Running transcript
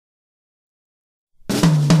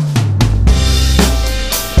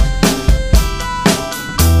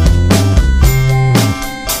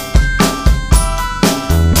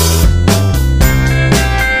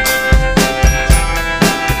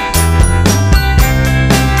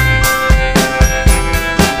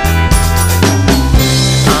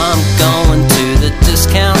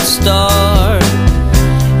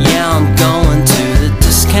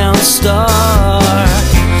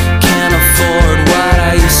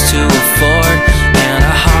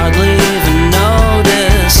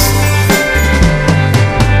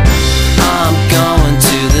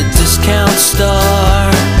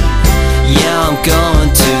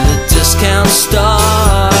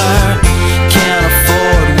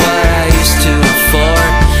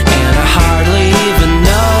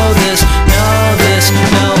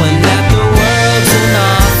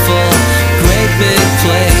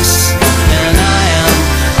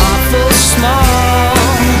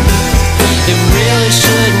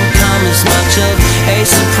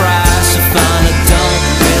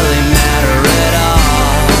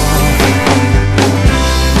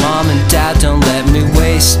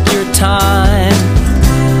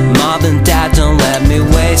and Dad, don't let me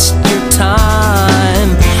waste your time.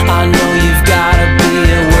 I know you've gotta be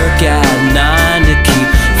at work at 9 to keep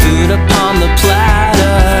food upon the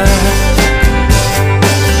platter.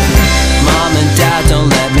 Mom and Dad, don't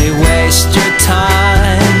let me waste your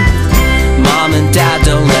time. Mom and Dad,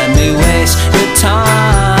 don't let me waste your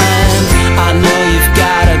time. I know you've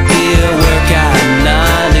gotta be at work at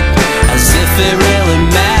 9 to, as if it really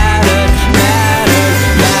mattered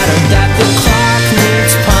that the clock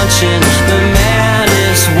needs punching, the man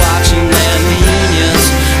is watching, and the union's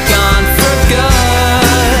gone for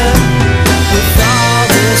good. With all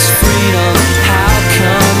this freedom, how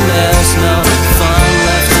come there's no fun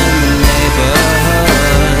left in the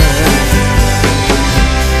neighborhood?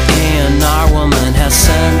 And our woman has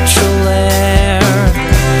central air,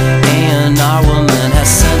 and our woman has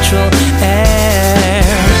central air.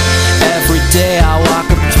 Every day I walk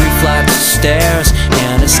up 3 flights of stairs,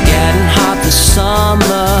 and it's getting hot, the sun